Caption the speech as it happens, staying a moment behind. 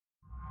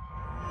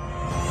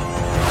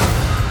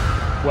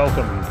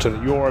Welcome to the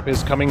Europe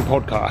is Coming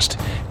podcast,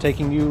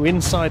 taking you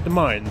inside the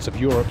minds of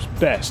Europe's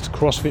best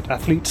CrossFit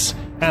athletes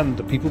and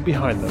the people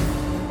behind them.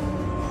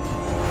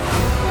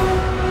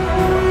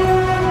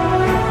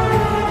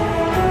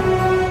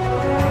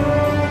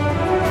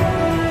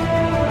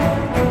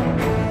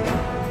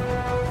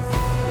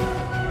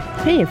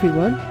 Hey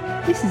everyone,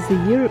 this is the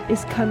Europe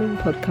is Coming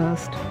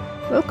podcast.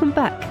 Welcome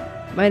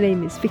back. My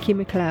name is Vicky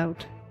McLeod.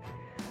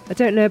 I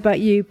don't know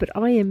about you, but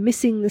I am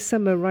missing the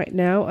summer right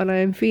now, and I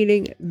am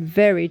feeling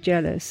very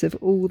jealous of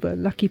all the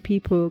lucky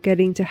people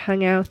getting to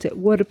hang out at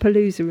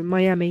Wodapalooza in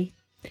Miami.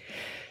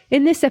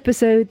 In this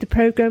episode, the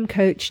program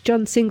coach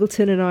John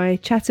Singleton and I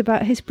chat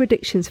about his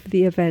predictions for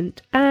the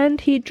event,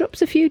 and he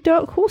drops a few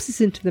dark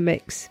horses into the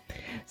mix.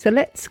 So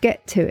let's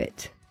get to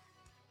it.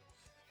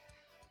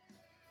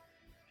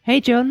 Hey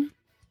John,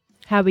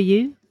 how are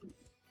you?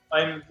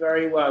 I'm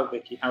very well,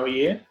 Vicky. How are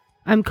you?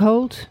 I'm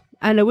cold,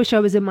 and I wish I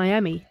was in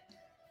Miami.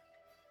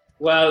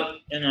 Well,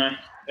 I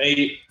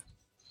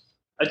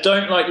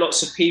don't like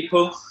lots of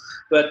people,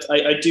 but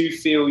I do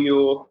feel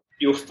your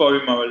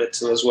FOMO a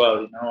little as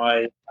well.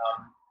 I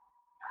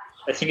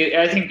think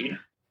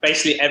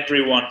basically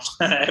everyone's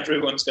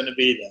going to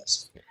be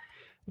there.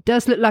 It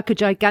does look like a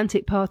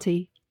gigantic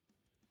party.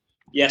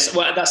 Yes,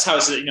 well, that's how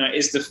it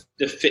is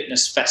the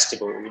fitness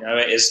festival.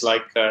 It is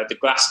like the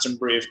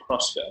Glastonbury of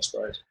CrossFit, I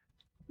suppose.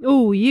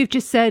 Oh, you've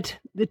just said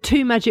the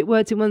two magic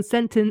words in one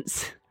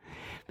sentence.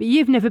 But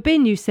you've never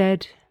been, you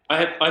said.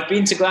 I've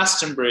been to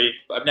Glastonbury,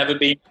 but I've never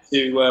been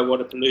to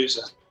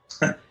Wodapalooza.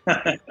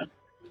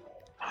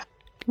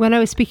 When I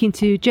was speaking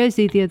to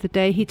Josie the other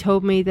day, he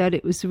told me that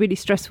it was really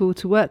stressful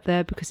to work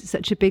there because it's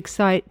such a big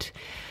site.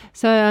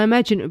 So I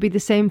imagine it would be the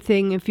same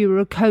thing if you were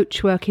a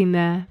coach working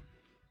there.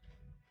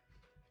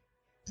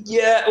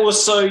 Yeah,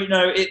 also,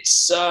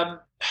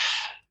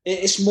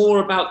 it's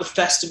more about the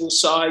festival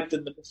side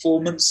than the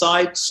performance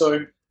side.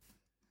 So,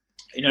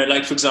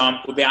 like, for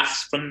example,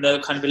 from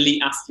the kind of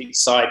elite athlete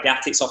side, the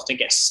athletes often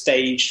get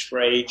staged for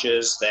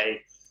ages.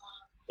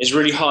 It's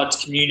really hard to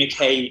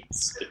communicate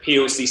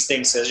appeals, these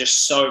things. There's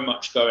just so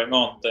much going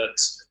on that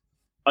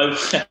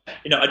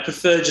I'd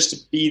prefer just to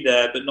be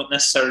there, but not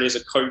necessarily as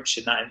a coach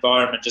in that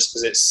environment, just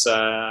because it's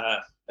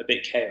a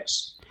bit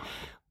chaos.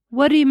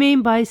 What do you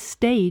mean by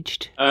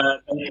staged?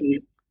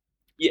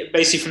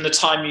 Basically from the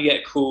time you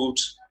get called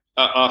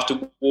after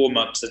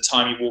warm-up to the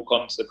time you walk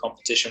onto the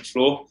competition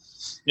floor.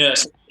 It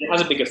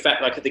has a big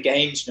effect. Like at the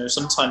games,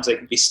 sometimes they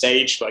can be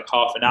staged for like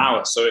half an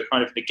hour, so it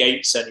kind of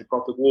negates any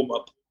proper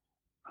warm-up.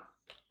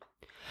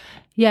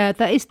 Yeah,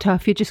 that is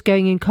tough. You're just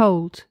going in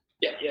cold.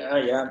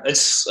 Yeah.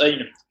 It's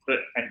but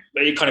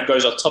it kind of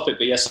goes off topic,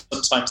 but yes,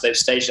 sometimes they've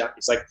staged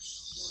athletes. Like,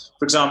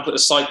 for example, at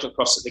the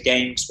cyclocross at the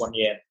games one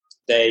year,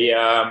 they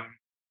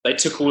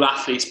took all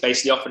athletes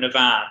basically off in a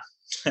van.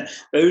 But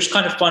it was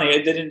kind of funny.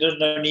 They didn't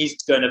no need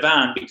to go in a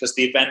van because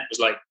the event was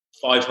like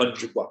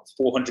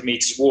 400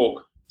 meters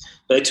walk.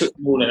 But they took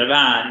them all in a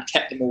van,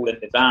 kept them all in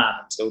the van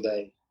until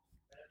they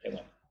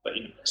went. But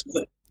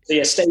so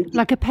yeah, staging.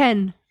 Like a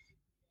pen.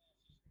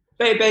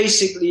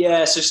 Basically,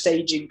 yeah. So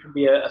staging can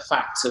be a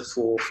factor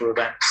for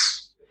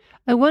events.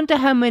 I wonder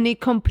how many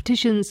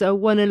competitions are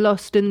won and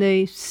lost in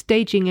the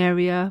staging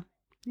area.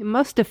 It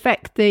must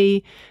affect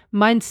the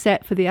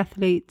mindset for the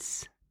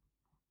athletes.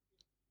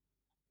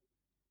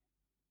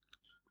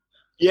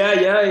 Yeah,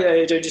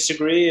 I don't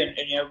disagree, and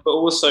but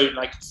also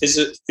like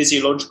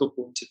physiological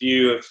point of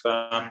view of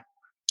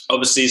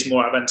obviously it's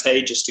more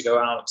advantageous to go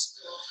out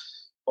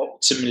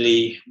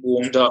optimally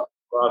warmed up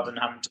rather than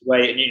having to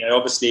wait. And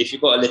obviously if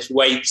you've got to lift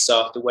weights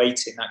after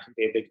waiting, that can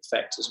be a big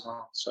effect as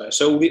well.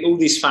 So all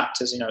these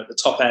factors, at the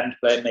top end,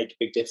 make a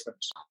big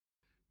difference.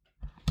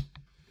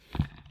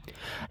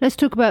 Let's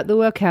talk about the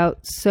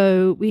workouts.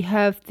 So we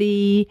have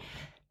the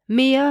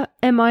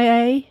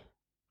MIA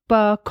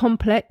bar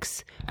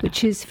complex,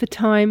 which is for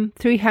time,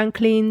 3 hand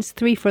cleans,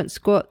 3 front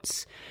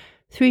squats,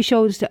 3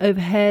 shoulders to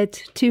overhead,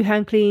 2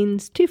 hand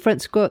cleans, 2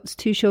 front squats,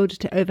 2 shoulders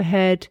to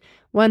overhead,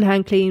 1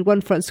 hand clean,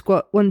 1 front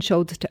squat, 1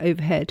 shoulder to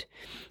overhead.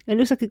 And it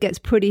looks like it gets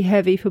pretty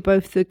heavy for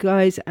both the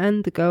guys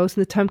and the girls,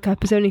 and the time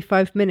cap is only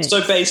 5 minutes.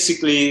 So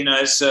basically,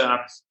 it's a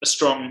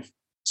strong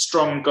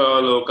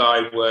girl or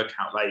guy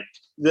workout. Like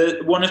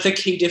one of the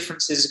key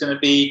differences is going to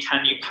be,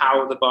 can you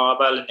power the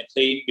barbell in the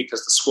clean,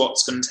 because the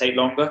squat's going to take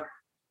longer.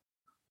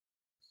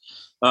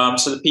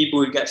 So the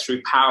people who get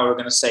through power are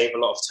going to save a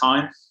lot of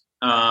time.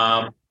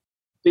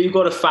 But you've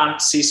got to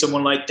fancy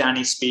someone like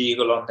Danny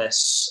Spiegel on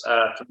this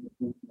from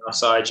the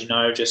side,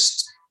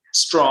 just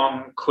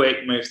strong,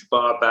 quick, move the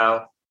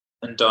barbell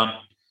and done.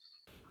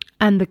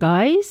 And the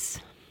guys?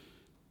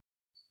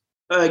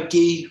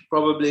 Guy,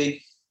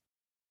 probably.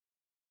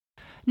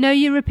 No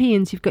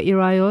Europeans you've got your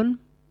eye on?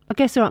 I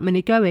guess there aren't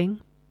many going.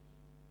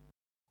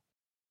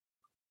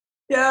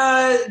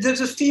 Yeah,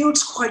 the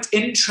field's quite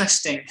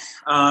interesting.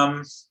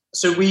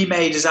 So we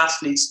made as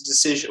athletes a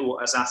decision,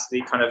 or as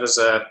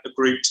a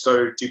group, to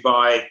go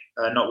Dubai,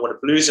 not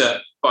Wodapalooza.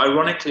 But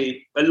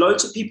ironically,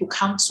 loads of people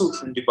cancelled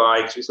from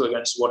Dubai because we thought we were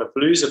going to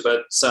Wodapalooza.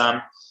 But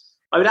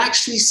I would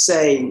actually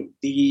say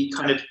the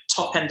kind of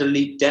top end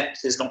elite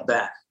depth is not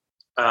there.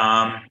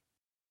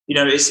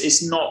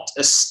 It's not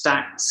a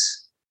stacked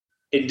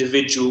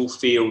individual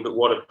field at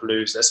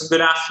Wodapalooza. There's some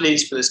good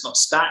athletes, but it's not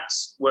stacked.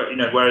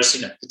 Whereas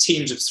the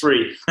teams of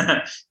three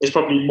is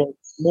probably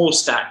more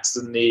stacked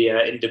than the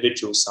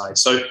individual side.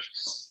 So,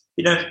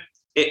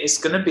 it's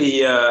going to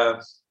be.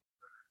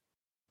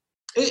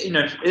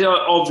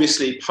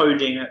 Obviously,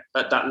 podium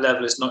at that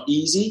level is not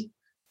easy,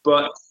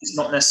 but it's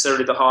not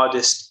necessarily the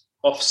hardest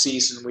off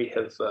season we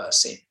have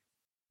seen.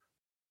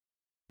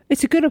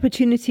 It's a good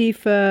opportunity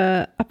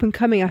for up and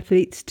coming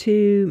athletes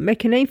to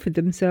make a name for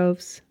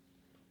themselves.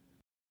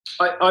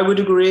 I would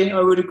agree.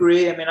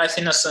 I mean, I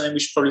think that's something we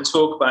should probably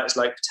talk about, is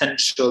like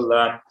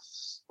potential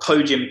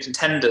podium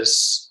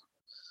contenders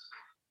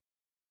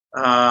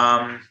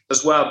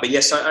as well. But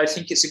yes, I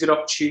think it's a good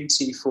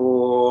opportunity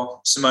for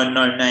some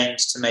unknown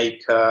names to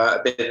make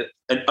a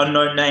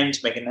name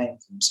for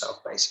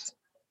himself, basically.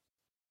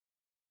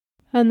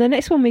 And the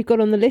next one we've got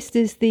on the list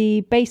is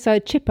the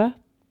Bayside Chipper.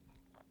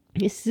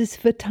 This is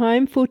for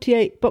time,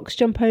 48 box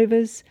jump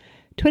overs,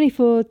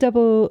 24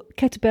 double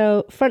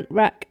kettlebell front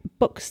rack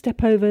box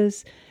step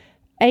overs,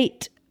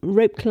 8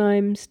 rope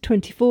climbs,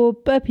 24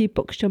 burpee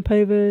box jump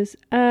overs,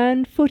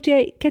 and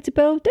 48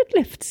 kettlebell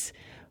deadlifts.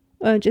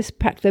 Just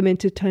pack them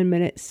into 10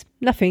 minutes.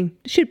 Nothing.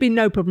 Should be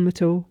no problem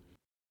at all.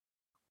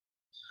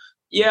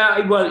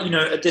 Yeah, well,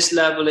 at this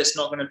level, it's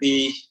not going to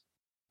be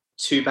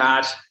too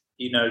bad.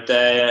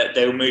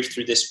 They'll move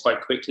through this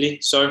quite quickly.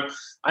 So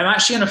I'm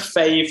actually going to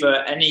favour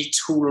any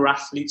taller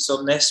athletes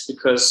on this,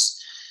 because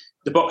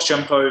the box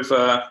jump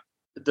over,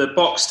 the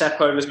box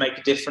step overs make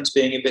a difference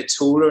being a bit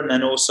taller, and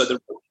then also the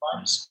rope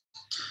climbs.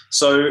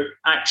 So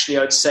actually,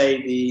 I'd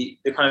say the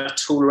kind of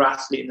taller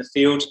athlete in the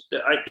field,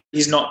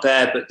 he's not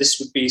there, but this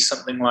would be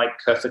something like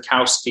a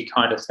Fikowski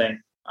kind of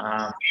thing,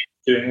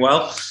 doing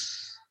well.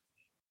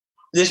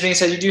 This being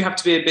said, you do have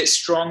to be a bit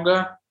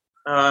stronger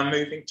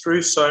moving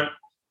through. So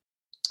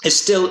it's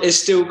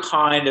still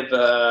kind of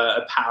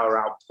a power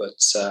output,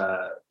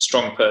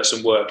 strong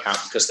person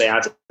workout, because they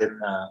added in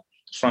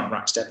front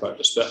rack step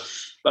overs. But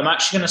I'm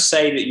actually going to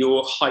say that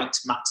your height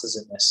matters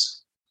in this.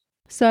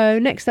 So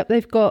next up,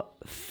 they've got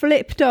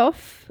Flipped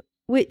Off,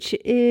 which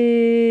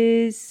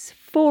is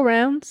 4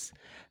 rounds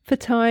for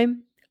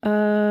time,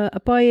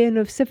 a buy-in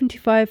of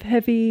 75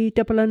 heavy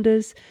double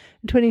unders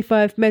and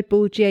 25 med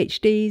ball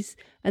GHDs.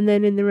 And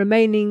then in the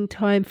remaining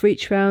time for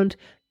each round,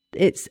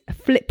 it's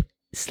flip,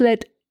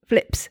 sled,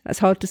 flips. That's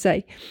hard to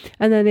say.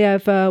 And then they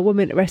have 1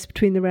 minute rest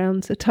between the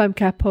rounds, a time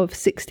cap of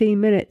 16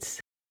 minutes.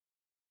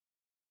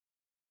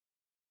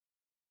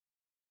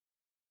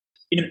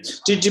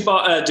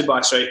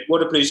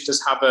 Wodapalooza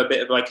does have a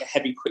bit of like a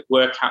heavy, quick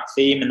workout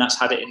theme, and that's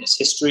had it in its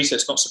history. So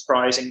it's not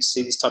surprising to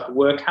see these type of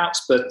workouts.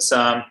 But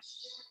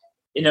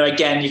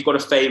again, you've got to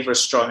favour a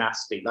strong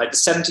athlete. Like the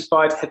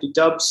 75 heavy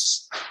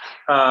dubs,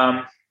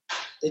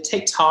 they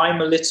take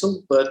time a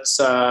little, but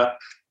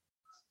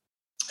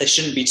they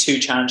shouldn't be too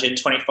challenging.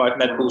 25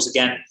 med balls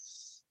again,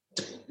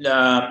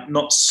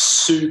 not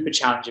super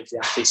challenging for the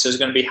athlete. So there's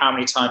going to be how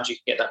many times you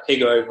can get that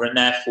pig over, and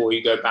therefore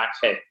you go back,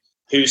 hey,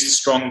 who's the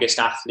strongest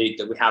athlete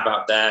that we have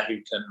out there who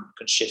can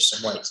shift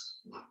some weight?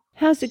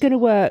 How's it going to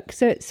work?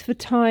 So it's for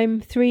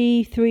time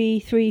 3, 3,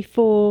 3,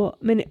 4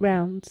 minute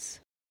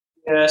rounds.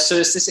 Yeah, so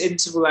it's this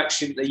interval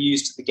actually that they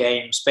used at the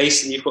games.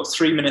 Basically, you've got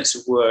 3 minutes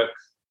of work,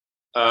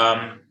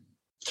 3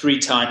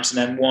 times, and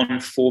then 1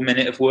 4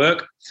 minute of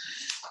work.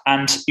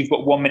 And you've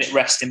got 1 minute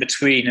rest in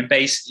between. And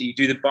basically, you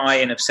do the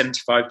buy-in of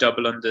 75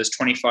 double unders,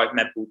 25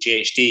 med ball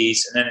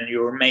GHDs, and then in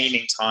your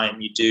remaining time,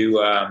 you do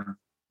a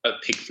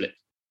pig flip.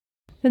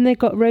 Then they've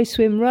got row,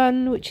 swim,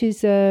 run, which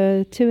is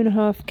a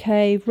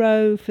 2.5k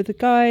row for the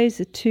guys,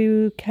 a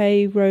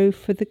 2k row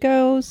for the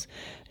girls,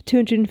 a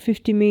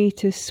 250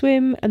 metre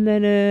swim, and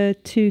then a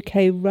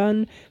 2k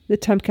run with a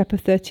time cap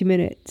of 30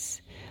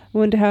 minutes. I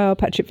wonder how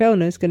Patrick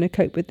Vellner is going to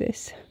cope with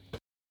this.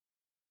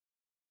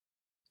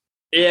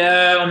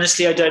 Yeah,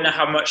 honestly, I don't know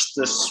how much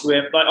the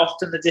swim, like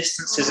often the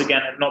distances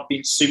again have not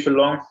been super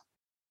long.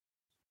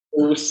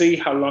 We'll see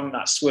how long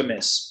that swim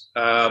is.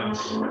 A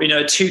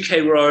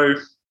 2k row,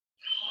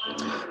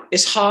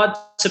 it's hard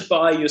to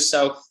buy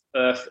yourself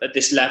at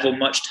this level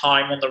much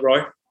time on the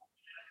row.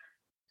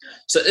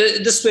 So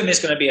the swim is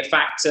going to be a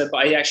factor,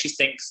 but I actually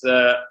think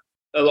that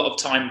a lot of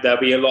time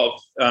there'll be a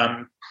lot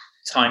of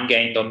time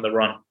gained on the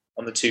run,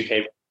 on the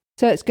 2k.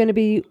 So it's going to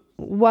be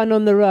 1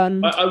 on the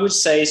run. I would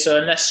say so,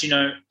 unless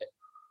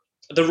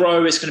the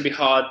row is going to be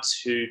hard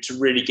to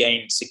really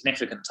gain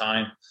significant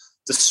time.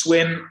 The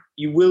swim,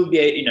 you will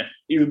be,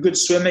 you're a good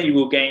swimmer, you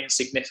will gain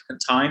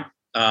significant time.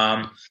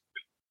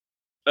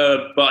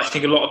 But I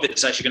think a lot of it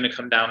is actually going to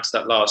come down to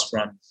that last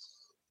run.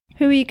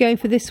 Who are you going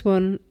for this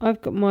one?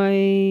 I've got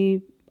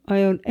my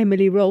eye on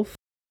Emily Rolfe.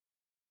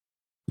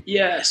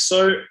 Yeah,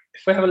 so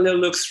if we have a little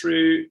look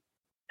through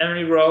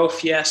Emily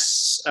Rolfe,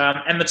 yes.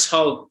 Emma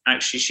Tull,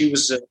 actually, she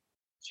was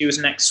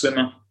an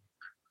ex-swimmer.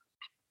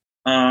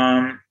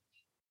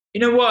 You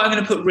know what? I'm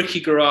going to put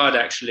Ricky Garrard,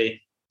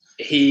 actually.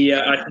 I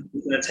think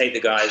he's going to take the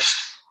guys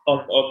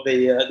on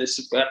this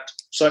event.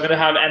 So I'm going to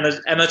have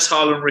Emma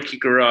Tull and Ricky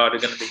Garrard are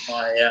going to be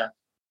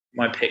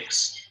my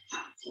picks.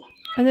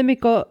 And then we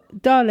got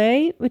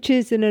Dale, which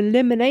is an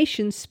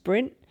elimination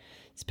sprint.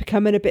 It's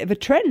becoming a bit of a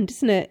trend,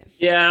 isn't it?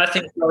 Yeah, I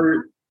think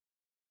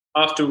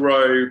after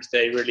Rogue,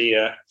 they really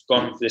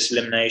gone for this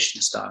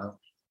elimination style.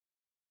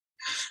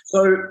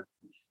 So,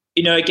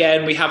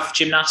 again, we have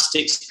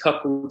gymnastics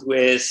coupled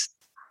with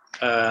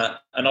an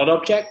odd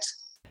object.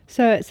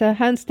 So it's a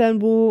handstand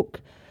walk,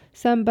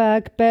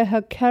 sandbag, bear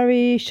hug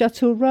carry,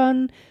 shuttle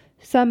run,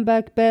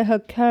 sandbag, bear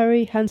hug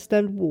carry,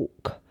 handstand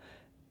walk.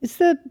 Is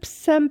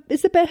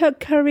the bear hug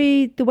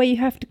carry the way you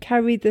have to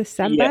carry the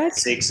sandbag?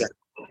 Yes, exactly.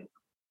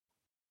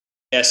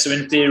 Yeah, so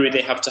in theory,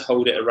 they have to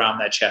hold it around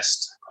their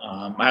chest.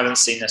 I haven't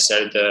seen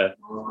necessarily the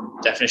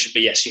definition,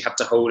 but yes, you have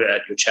to hold it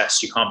at your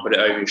chest. You can't put it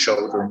over your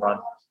shoulder and run.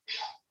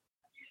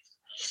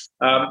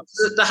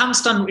 The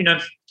handstand,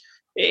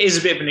 it is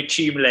a bit of an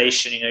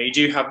accumulation. You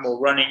do have more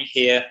running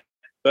here,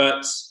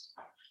 but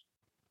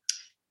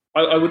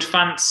I would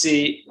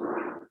fancy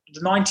the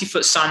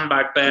 90-foot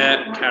sandbag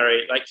bear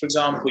carry. Like, for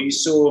example, you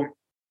saw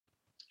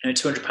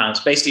 200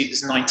 pounds. Basically,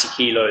 it's 90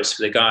 kilos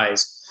for the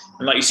guys.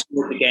 And like you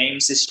saw at the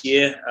games this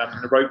year,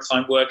 in the rope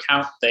climb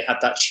workout, they had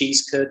that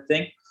cheese curd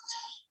thing.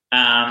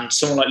 And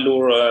someone like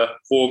Laura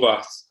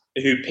Vorbath,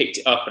 who picked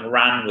it up and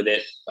ran with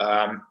it,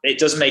 it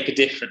does make a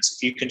difference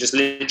if you can just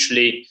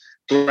literally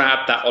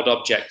grab that odd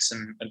object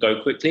and go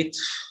quickly.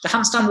 The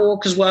handstand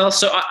walk as well.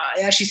 So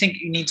I actually think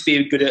you need to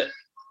be good at,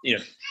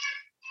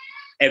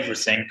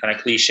 everything, kind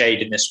of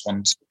cliched in this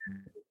one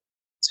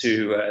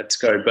to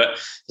go. But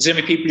there's going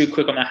to be people who are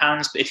quick on their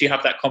hands. But if you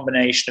have that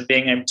combination of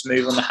being able to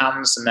move on the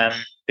hands and then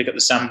pick up the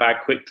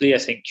sandbag quickly, I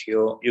think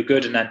you're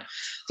good. And then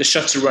the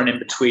shuttle run in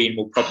between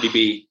will probably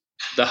be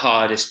the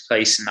hardest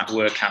place in that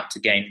workout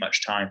to gain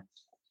much time.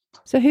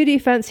 So who do you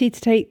fancy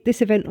to take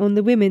this event on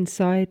the women's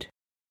side?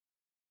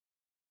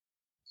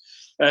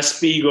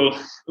 Spiegel.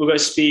 We'll go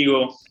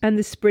Spiegel. And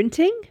the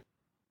sprinting?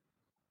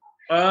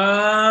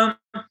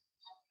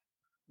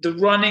 The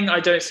running,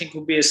 I don't think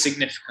will be as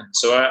significant.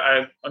 So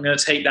I'm going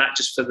to take that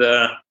just for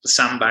the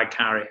sandbag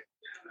carry.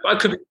 But I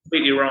could be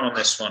completely wrong on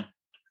this one.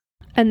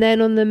 And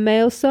then on the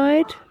male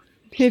side,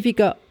 who have you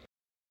got?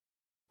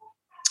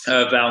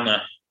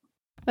 Valner.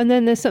 And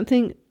then there's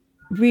something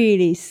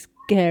really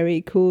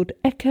scary called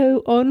Echo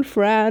on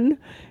Fran.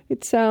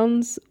 It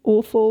sounds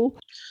awful.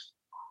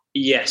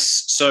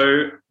 Yes.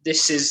 So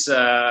this is,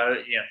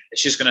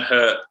 it's just going to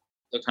hurt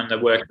the kind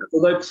of work.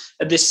 Although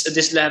at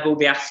this level,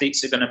 the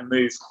athletes are going to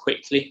move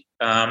quickly.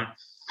 I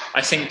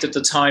think that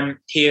the time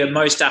here,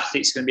 most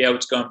athletes are going to be able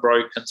to go on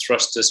broken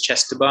thrusters,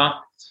 chest to bar.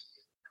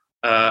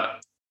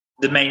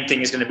 The main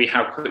thing is going to be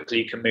how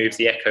quickly you can move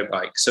the echo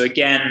bike. So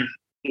again,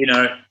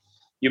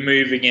 you're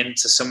moving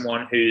into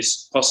someone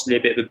who's possibly a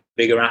bit of a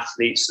bigger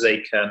athlete so they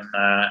can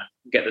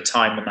get the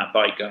time on that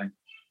bike going.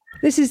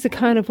 This is the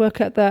kind of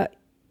workout that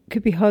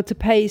could be hard to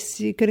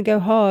pace. You're going to go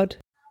hard.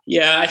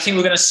 Yeah, I think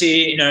we're going to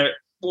see,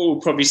 what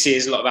we'll probably see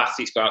is a lot of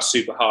athletes go out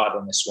super hard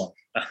on this one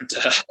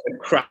and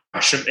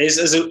crash.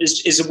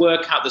 Is a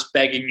workout that's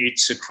begging you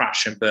to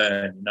crash and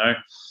burn,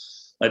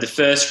 Like the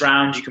first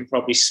round you can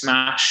probably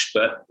smash,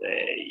 but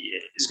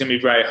it's going to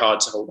be very hard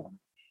to hold on.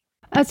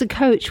 As a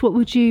coach, what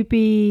would you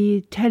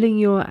be telling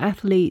your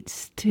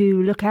athletes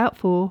to look out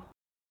for?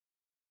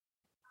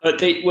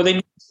 They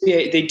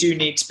do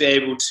need to be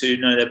able to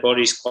know their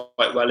bodies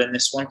quite well in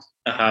this one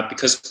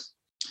because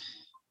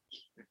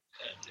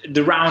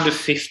the round of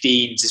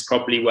 15s is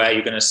probably where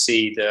you're going to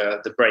see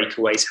the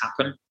breakaways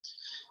happen.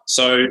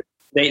 So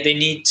they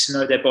need to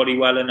know their body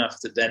well enough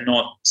that they're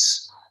not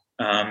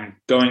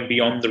going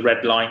beyond the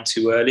red line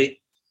too early.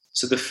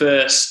 So the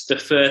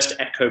first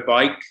echo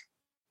bike,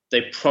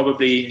 they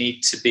probably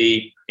need to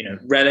be,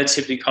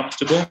 relatively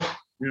comfortable,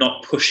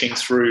 not pushing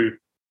through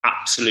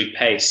absolute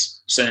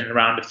pace. So in the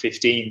round of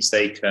 15s,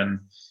 they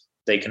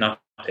can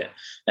up it.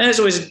 And there's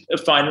always a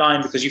fine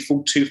line because you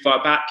fall too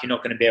far back, you're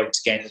not going to be able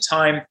to gain the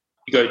time.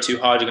 You go too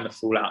hard, you're going to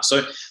fall out.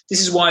 So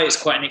this is why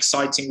it's quite an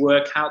exciting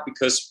workout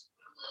because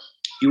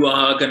you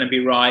are going to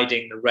be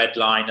riding the red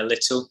line a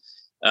little.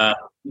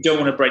 You don't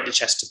want to break the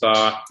chest to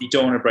bar. You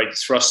don't want to break the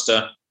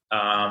thruster.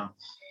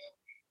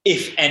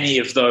 If any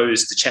of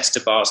those, the chest to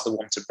bar is the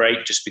one to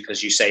break just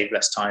because you save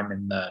less time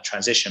in the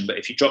transition. But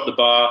if you drop the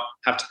bar,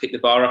 have to pick the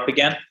bar up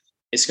again,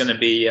 it's going to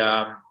be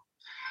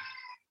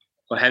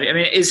quite heavy. I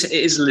mean, it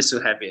is a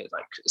little heavier,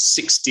 like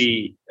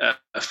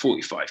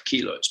 45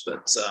 kilos.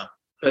 But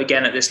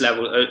again, at this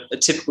level, a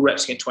typical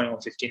reps against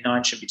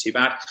 21.59 shouldn't be too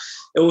bad.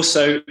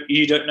 Also,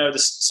 you don't know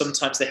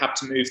sometimes they have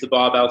to move the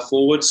barbell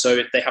forward. So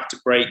if they have to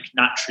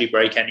naturally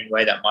break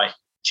anyway, that might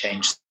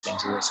change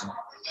things a little.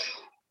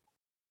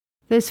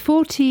 There's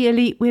 40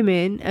 elite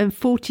women and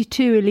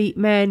 42 elite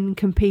men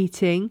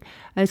competing.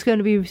 It's going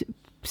to be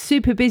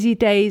super busy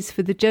days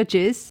for the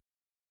judges.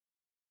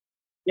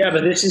 Yeah,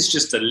 but this is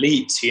just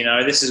elite,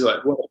 This is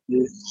what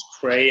is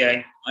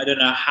creating. I don't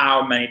know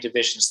how many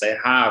divisions they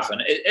have.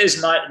 And it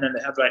is nice. And then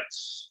they have like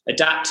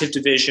adaptive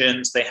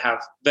divisions. They have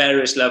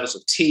various levels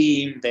of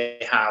team.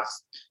 They have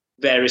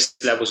various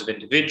levels of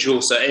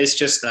individual. So it's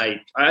just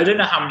like, I don't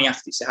know how many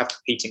athletes they have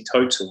competing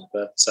total,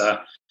 but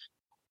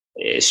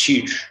it's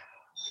huge.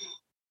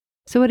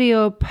 So what are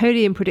your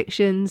podium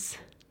predictions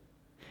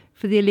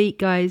for the elite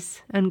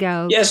guys and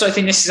gals? Yeah, so I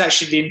think this is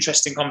actually the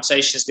interesting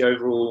conversation as the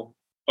overall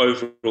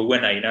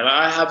winner. You know,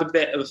 I have a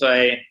bit of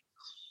I've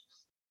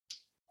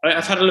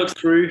had a look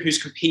through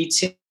who's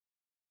competing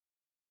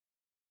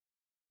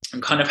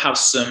and kind of have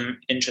some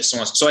interesting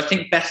ones. So I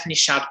think Bethany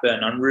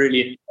Shadburn, I'm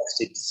really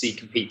interested to see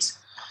compete.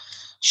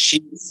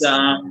 She's, you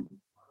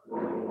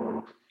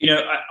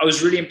know, I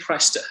was really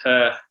impressed at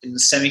her in the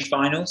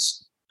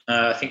semi-finals.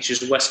 I think she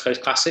was a West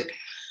Coast Classic,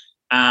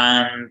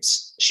 and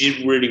she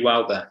did really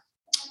well there.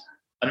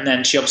 And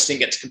then she obviously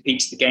didn't get to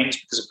compete at the games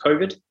because of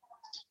COVID.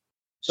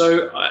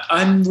 So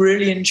I'm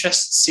really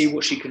interested to see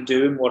what she can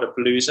do in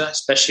Wodapalooza,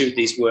 especially with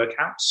these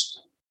workouts.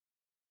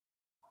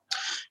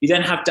 You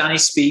then have Danny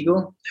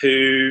Spiegel,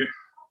 who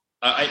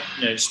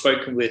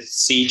spoken with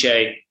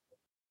CJ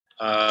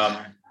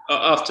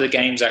after the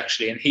games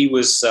actually, and he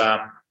was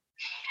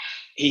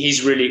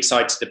he's really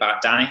excited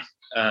about Danny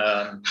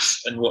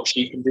and what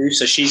she can do.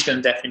 So she's going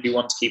to definitely be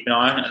one to keep an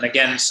eye on. And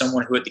again,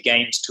 someone who at the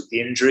games took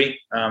the injury,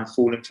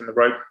 falling from the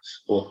rope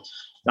or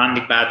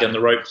landing badly on the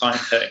rope climb,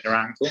 hurting her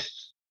ankle.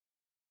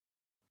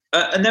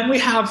 And then we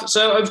have,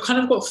 so I've kind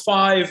of got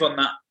 5 on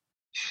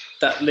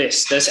that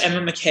list. There's Emma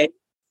McKay,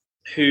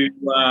 who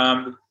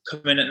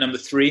come in at number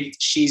 3.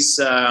 She's,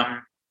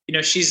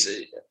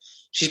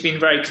 she's been a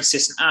very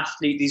consistent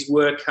athlete. These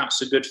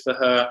workouts are good for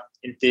her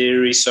in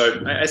theory.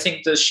 So I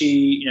think that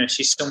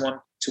she's someone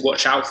to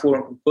watch out for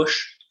and can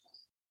push.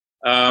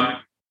 Then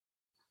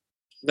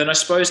I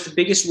suppose the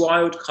biggest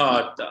wild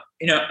card,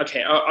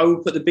 I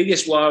will put the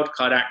biggest wild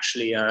card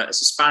actually as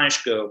a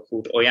Spanish girl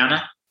called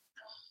Oyana.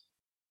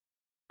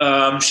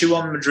 She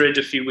won Madrid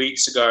a few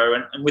weeks ago,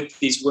 and with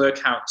these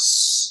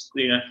workouts,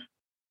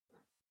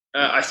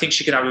 I think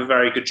she could have a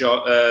very good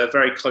job,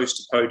 very close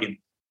to podium,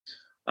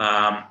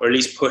 or at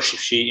least push if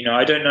she,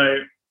 I don't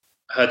know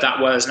her that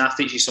well as an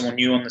athlete. She's someone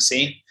new on the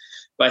scene,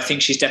 but I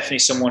think she's definitely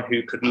someone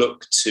who could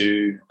look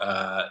to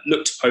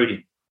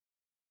podium.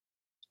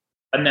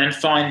 And then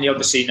finally,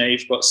 obviously,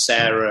 you've got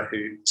Sarah,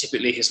 who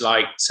typically has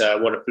liked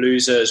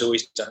Wodapalooza, has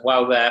always done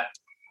well there.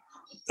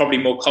 Probably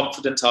more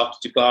confident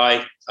after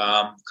Dubai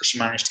because she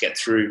managed to get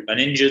through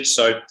uninjured.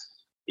 So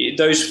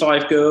those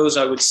 5 girls,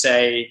 I would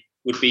say,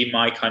 would be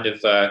my kind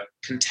of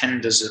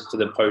contenders for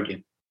the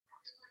podium.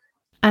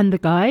 And the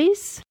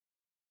guys?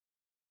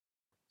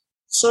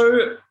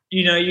 So,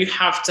 you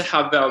have to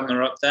have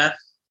Vellner up there.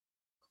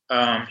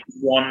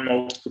 Won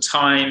multiple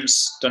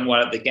times, done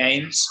well at the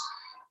games.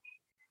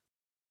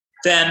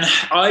 Then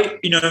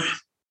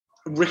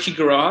Ricky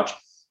Garrard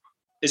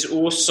is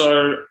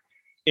also,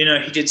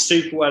 he did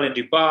super well in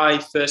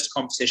Dubai, first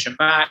competition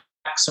back.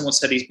 Someone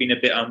said he's been a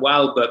bit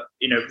unwell, but,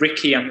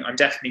 Ricky, I'm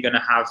definitely going to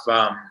have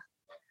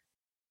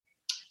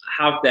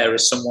there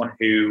as someone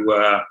who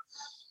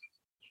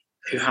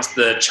has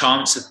the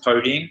chance of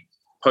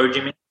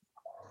podiuming,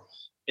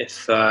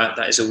 if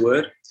that is a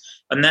word.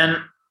 And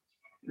then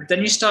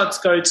you start to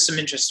go to some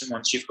interesting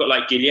ones. You've got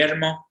like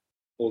Guillermo,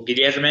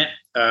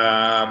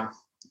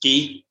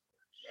 Guy,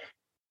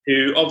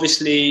 who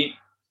obviously,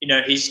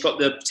 he's got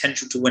the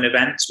potential to win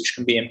events, which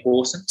can be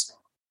important.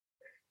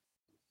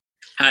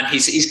 And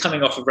he's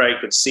coming off a very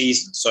good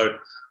season. So a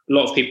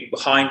lot of people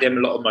behind him,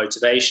 a lot of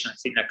motivation. I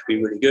think that could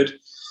be really good.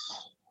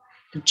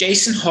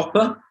 Jason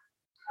Hopper,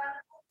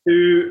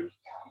 who,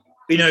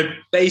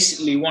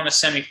 basically won a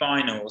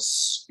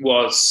semi-finals,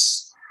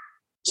 was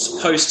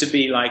supposed to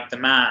be like the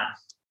man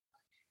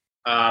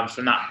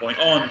from that point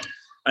on,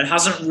 and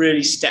hasn't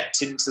really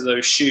stepped into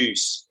those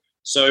shoes.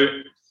 So,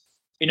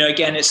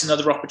 again, it's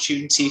another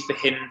opportunity for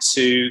him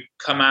to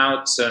come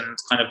out and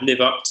kind of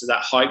live up to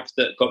that hype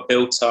that got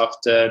built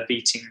after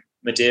beating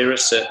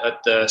Medeiros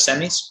at the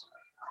semis.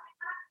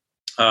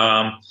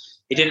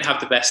 He didn't have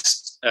the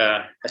best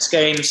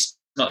games,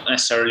 not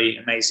necessarily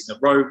amazing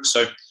at rope.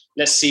 So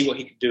let's see what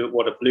he can do at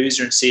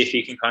Wodapalooza and see if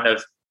he can kind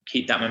of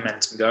keep that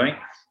momentum going.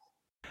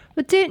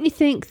 But don't you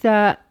think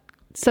that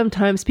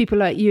sometimes people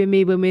like you and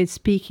me, when we're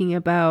speaking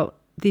about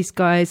these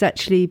guys,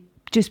 actually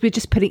we're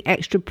just putting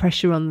extra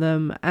pressure on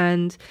them,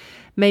 and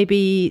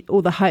maybe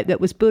all the hype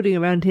that was building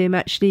around him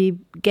actually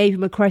gave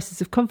him a crisis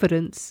of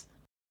confidence?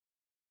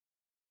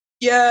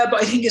 Yeah,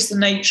 but I think it is the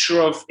nature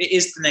of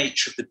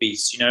the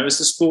beast. As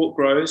the sport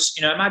grows,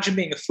 imagine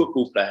being a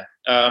football player.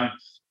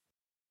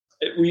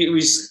 We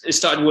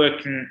started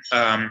working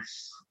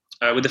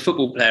with a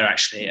football player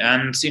actually,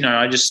 and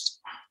I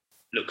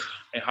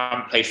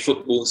haven't played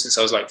football since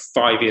I was like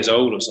 5 years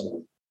old or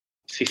something,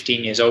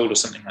 15 years old or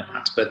something like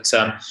that. But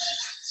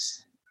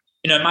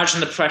imagine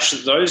the pressure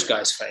that those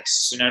guys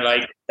face.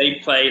 They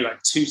play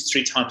like 2 to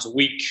 3 times a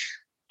week.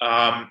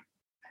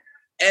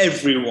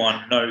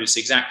 Everyone knows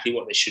exactly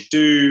what they should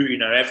do.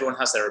 Everyone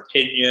has their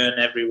opinion.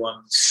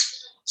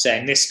 Everyone's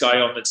saying this guy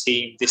on the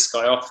team, this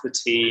guy off the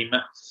team.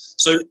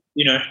 So,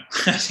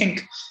 I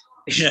think,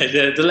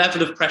 the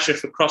level of pressure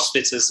for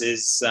CrossFitters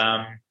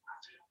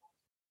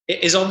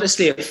is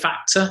obviously a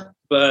factor.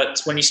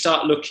 But when you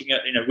start looking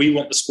at, we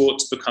want the sport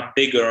to become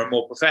bigger and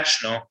more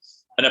professional,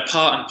 and a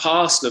part and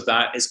parcel of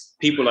that is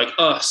people like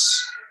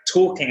us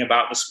talking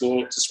about the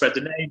sport to spread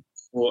the name.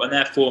 and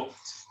therefore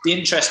the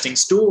interesting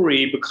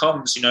story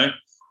becomes,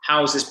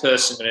 how's this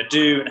person going to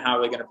do and how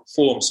they're going to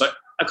perform. So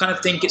I kind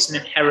of think it's an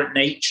inherent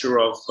nature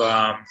of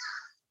the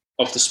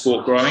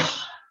sport growing.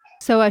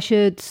 So I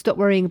should stop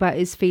worrying about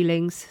his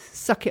feelings,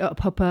 suck it up,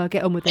 Hopper,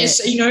 get on with it.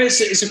 It's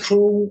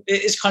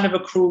kind of a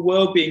cruel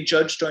world being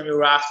judged on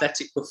your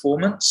athletic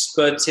performance,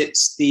 but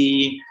it's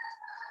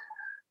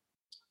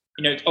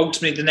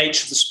ultimately the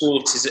nature of the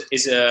sport is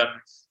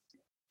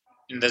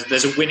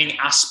there's a winning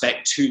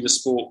aspect to the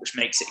sport which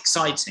makes it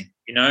exciting.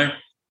 It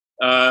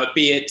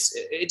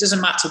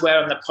doesn't matter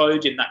where on the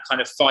podium that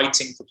kind of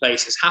fighting for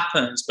places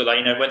happens, but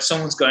when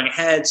someone's going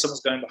ahead, someone's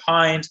going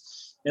behind,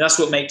 that's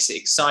what makes it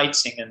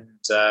exciting and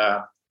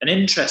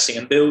interesting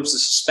and builds the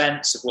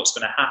suspense of what's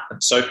going to happen.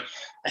 So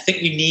I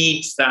think you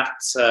need that,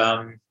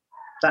 and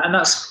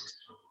that's.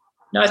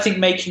 I think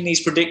making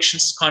these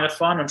predictions is kind of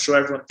fun. I'm sure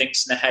everyone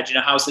thinks in their head,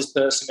 how's this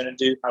person going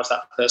to do? How's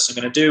that person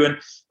going to do? And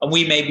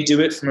we maybe do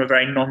it from a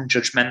very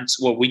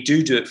non-judgmental. Well, we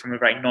do it from a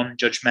very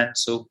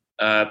non-judgmental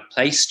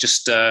place.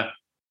 Just an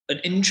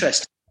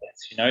interest.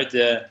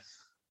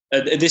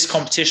 This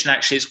competition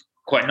actually is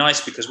quite nice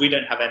because we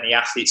don't have any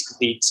athletes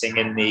competing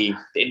in the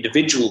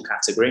individual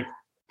category,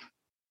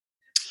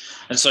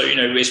 and so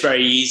it's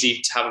very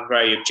easy to have a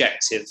very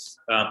objective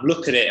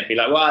look at it and be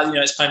like, well,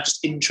 it's kind of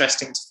just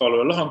interesting to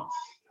follow along.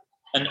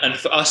 And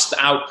for us, the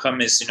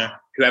outcome is,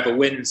 whoever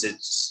wins, it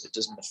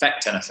doesn't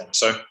affect anything.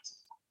 So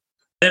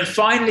then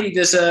finally,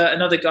 there's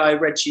another guy,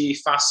 Reggie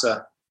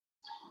Fasser,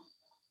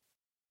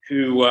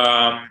 who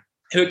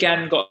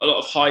again got a lot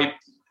of hype,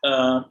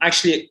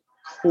 actually at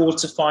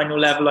quarter-final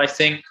level, I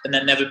think, and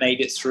then never made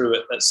it through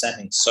at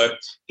semis. So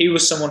he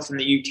was someone from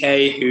the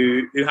UK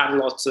who had a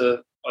lot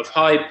of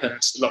hype and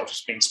a lot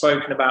has been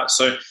spoken about.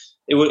 So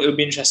it would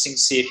be interesting to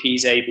see if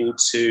he's able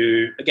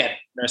to, again,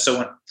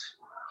 someone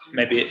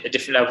maybe a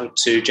different level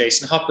to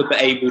Jason Hopper,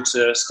 but able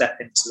to step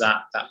into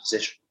that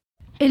position.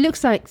 It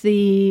looks like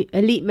the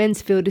elite men's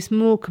field is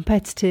more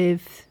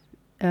competitive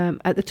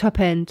at the top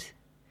end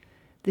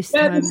this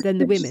time than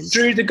the women's.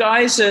 True,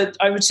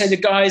 I would say the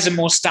guys are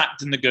more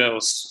stacked than the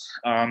girls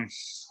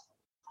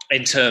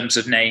in terms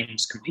of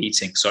names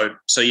competing. So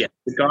yeah,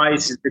 the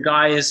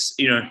guys,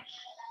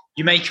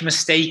 you make a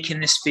mistake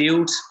in this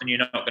field and you're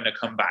not going to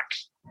come back.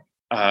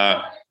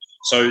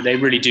 So they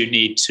really do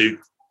need to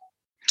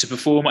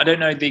perform. I don't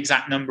know the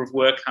exact number of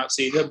workouts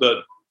either,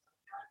 but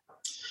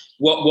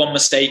one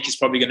mistake is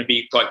probably going to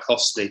be quite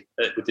costly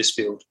with this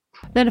field.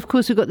 Then, of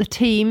course, we've got the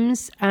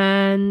teams,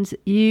 and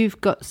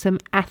you've got some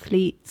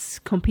athletes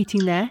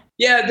competing there.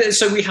 Yeah,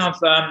 so we have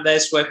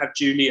there's where we have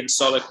Julie and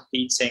Sola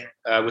competing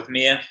with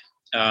Mia.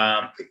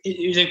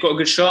 They've got a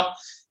good shot.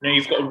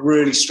 You've got a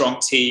really strong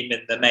team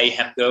in the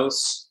Mayhem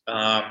girls.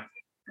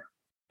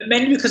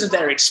 Mainly because of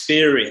their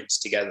experience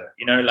together,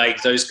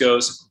 like those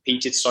girls have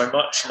competed so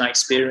much and that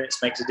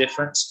experience makes a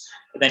difference.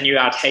 But then you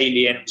add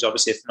Hayley in, who's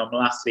obviously a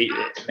phenomenal athlete.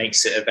 It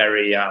makes it a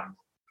very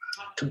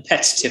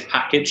competitive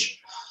package.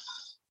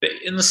 But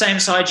on the same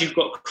side, you've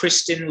got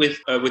Kristin with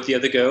the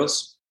other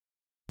girls.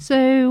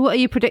 So what are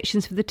your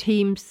predictions for the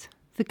teams,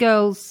 the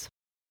girls?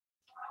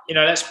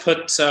 Let's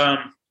put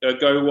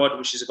Go Wad,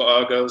 which has got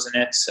our girls in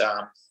it,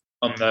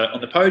 on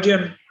the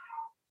podium,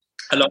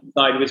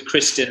 alongside with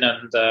Kristin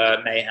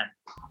and Mayhem.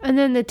 And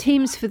then the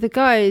teams for the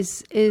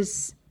guys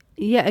is,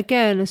 yet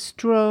again, a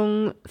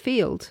strong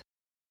field.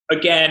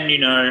 Again,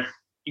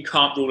 you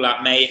can't rule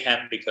out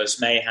Mayhem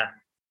because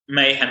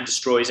Mayhem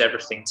destroys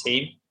everything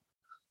team.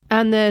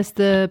 And there's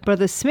the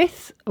brothers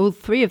Smith, all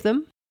three of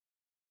them.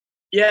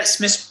 Yeah,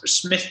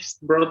 Smith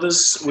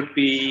brothers would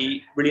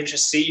be really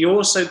interesting. You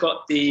also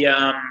got the,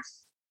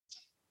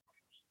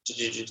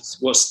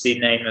 what's the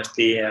name of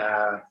the,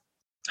 I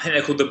think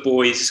they're called the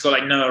boys. It's got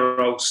like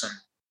Noah Olsen.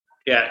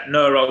 Yeah,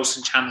 Noah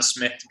Olsen, Chandler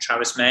Smith, and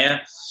Travis Mayer,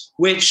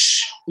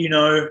 which,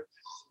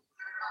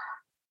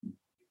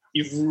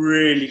 you've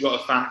really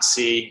got to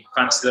fancy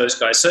those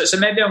guys. So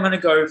maybe I'm going to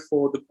go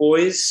for the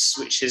boys,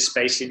 which is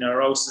basically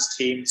Noah Olsen's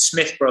team,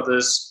 Smith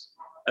brothers,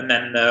 and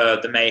then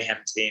the Mayhem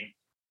team.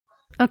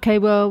 Okay,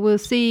 well, we'll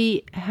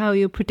see how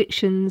your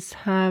predictions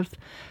have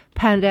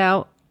panned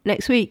out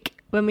next week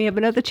when we have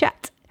another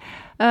chat.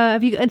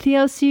 Have you got anything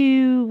else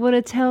you want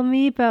to tell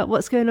me about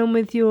what's going on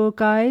with your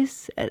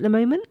guys at the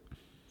moment?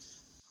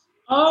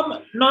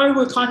 No,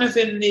 we're kind of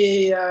in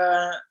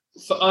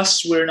for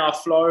us, we're in our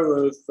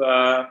flow of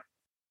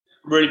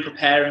really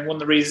preparing. One of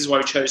the reasons why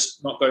we chose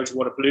not go to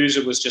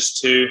Wodapalooza was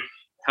just to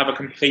have a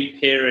complete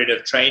period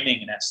of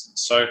training, in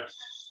essence. So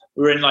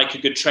we're in like a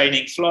good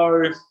training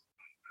flow,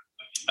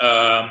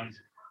 and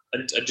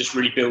just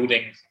really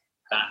building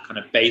that kind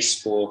of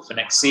base for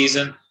next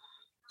season.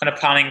 Kind of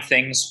planning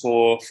things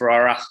for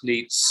our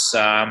athletes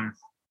on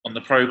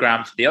the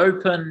program for the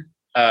Open,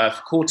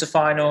 for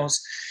quarterfinals.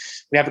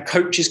 We have a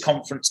coaches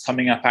conference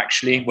coming up,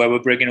 actually, where we're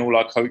bringing all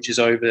our coaches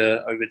over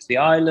to the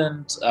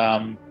island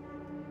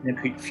in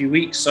a few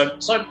weeks. So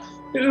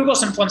we've got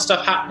some fun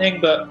stuff happening,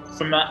 but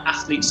from an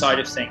athlete side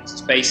of things,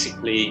 it's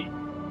basically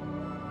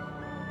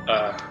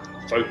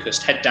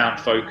focused, head down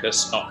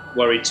focus, not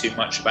worry too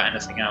much about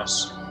anything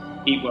else.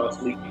 eat well,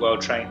 sleep well,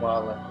 train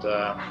well, and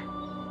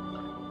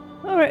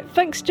All right,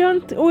 thanks,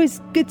 John. Always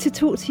good to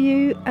talk to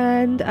you,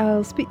 and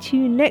I'll speak to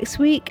you next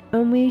week,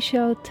 and we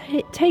shall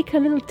take a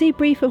little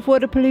debrief of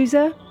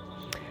Wodapalooza,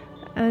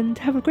 and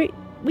have a great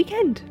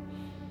weekend.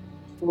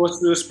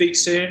 we'll speak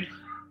soon.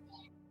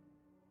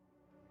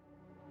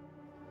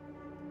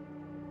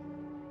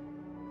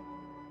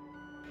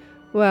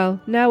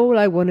 Well, now all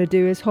I want to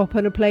do is hop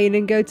on a plane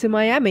and go to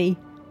Miami,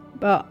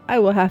 but I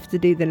will have to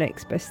do the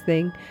next best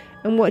thing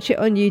and watch it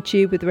on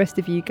YouTube with the rest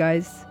of you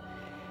guys.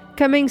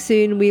 Coming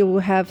soon, we will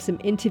have some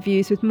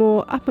interviews with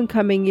more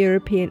up-and-coming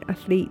European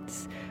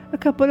athletes, a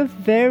couple of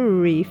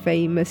very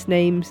famous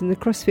names in the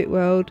CrossFit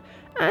world,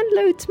 and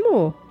loads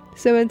more.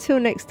 So until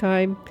next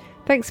time,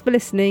 thanks for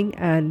listening,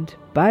 and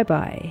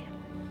bye-bye.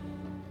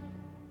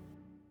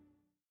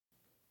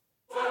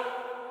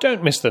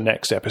 Don't miss the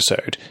next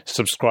episode.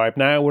 Subscribe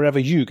now wherever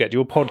you get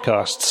your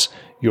podcasts.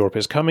 Europe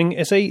is Coming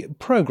is a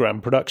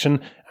programme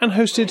production and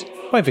hosted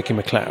by Vicky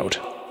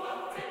McLeod.